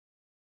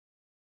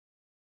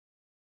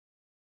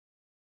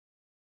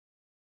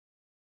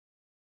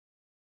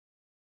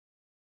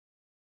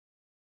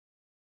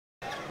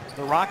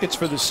The Rockets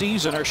for the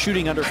season are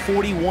shooting under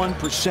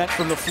 41%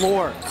 from the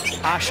floor.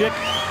 Ashik,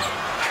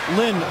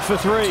 Lin for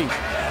three.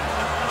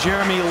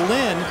 Jeremy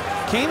Lin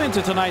came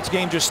into tonight's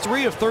game just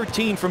 3 of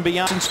 13 from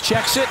beyond.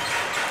 Checks it.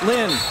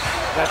 Lin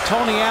got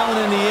Tony Allen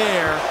in the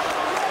air.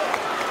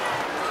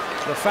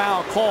 The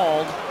foul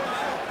called.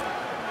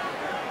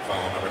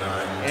 Foul number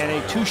 9.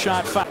 And a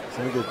two-shot foul.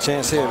 So we get a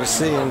chance here to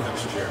see him.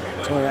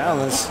 Tony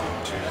Allen's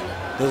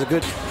does a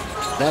good.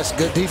 That's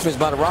good defense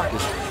by the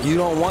Rockets. You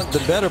don't want the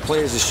better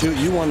players to shoot.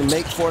 You want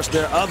to force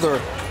their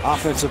other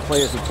offensive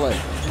players to play.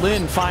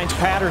 Lin finds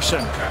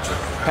Patterson.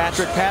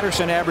 Patrick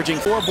Patterson averaging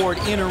 4-board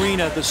in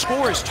arena. The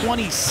score is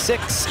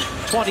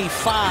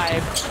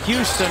 26-25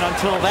 Houston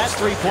until that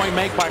three-point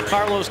make by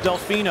Carlos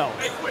Delfino.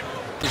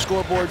 The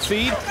scoreboard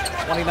feed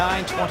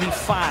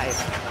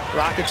 29-25.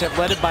 Rockets have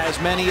led it by as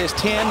many as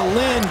 10.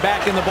 Lin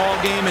back in the ball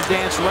game and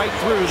danced right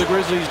through the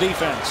Grizzlies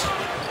defense.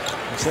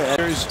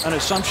 There's an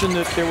assumption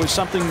that there was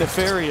something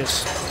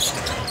nefarious.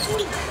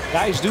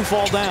 Guys do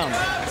fall down.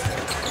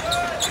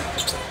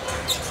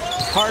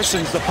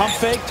 Parsons, the pump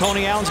fake.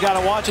 Tony Allen's got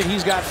to watch it.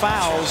 He's got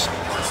fouls.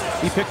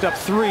 He picked up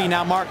 3.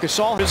 Now Marc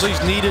Gasol. Grizzlies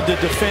needed to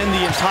defend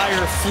the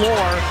entire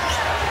floor.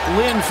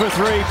 Lin for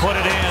 3, put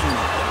it in.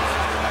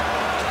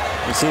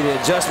 You see the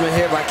adjustment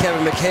here by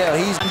Kevin McHale.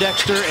 He's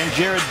Dexter and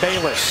Jared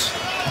Bayless.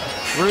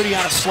 Rudy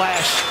on a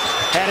slash.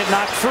 Had it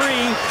knocked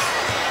free.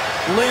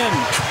 Lin.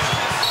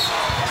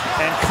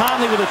 And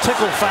Conley with a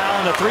tickle foul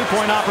and a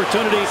three-point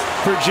opportunity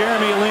for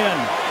Jeremy Lin.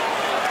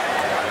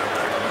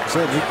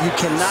 So you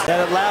cannot.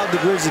 That allowed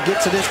the Grizzlies to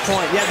get to this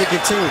point. You have to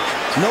continue.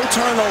 No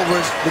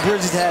turnovers the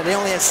Grizzlies had. They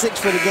only had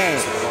 6 for the game.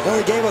 They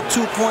only gave up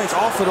 2 points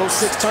off of those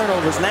 6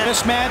 turnovers. Now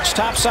mismatch,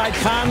 topside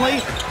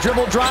Conley,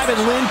 dribble drive,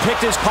 and Lin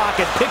picked his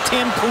pocket, picked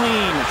him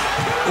clean.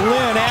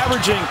 Lin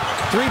averaging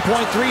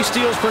 3.3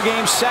 steals per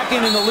game,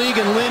 second in the league,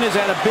 and Lin is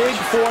at a big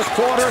fourth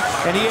quarter,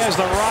 and he has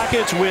the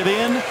Rockets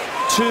within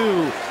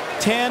 2.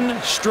 10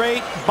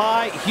 straight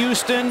by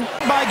Houston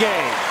by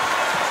game.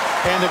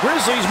 And the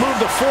Grizzlies move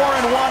to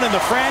 4-1 in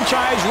the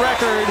franchise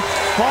record.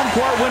 Home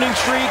court winning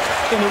streak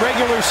in the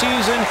regular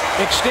season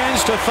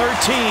extends to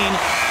 13.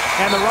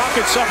 And the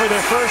Rockets suffer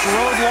their first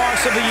road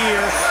loss of the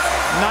year,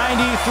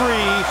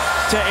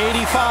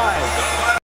 93-85.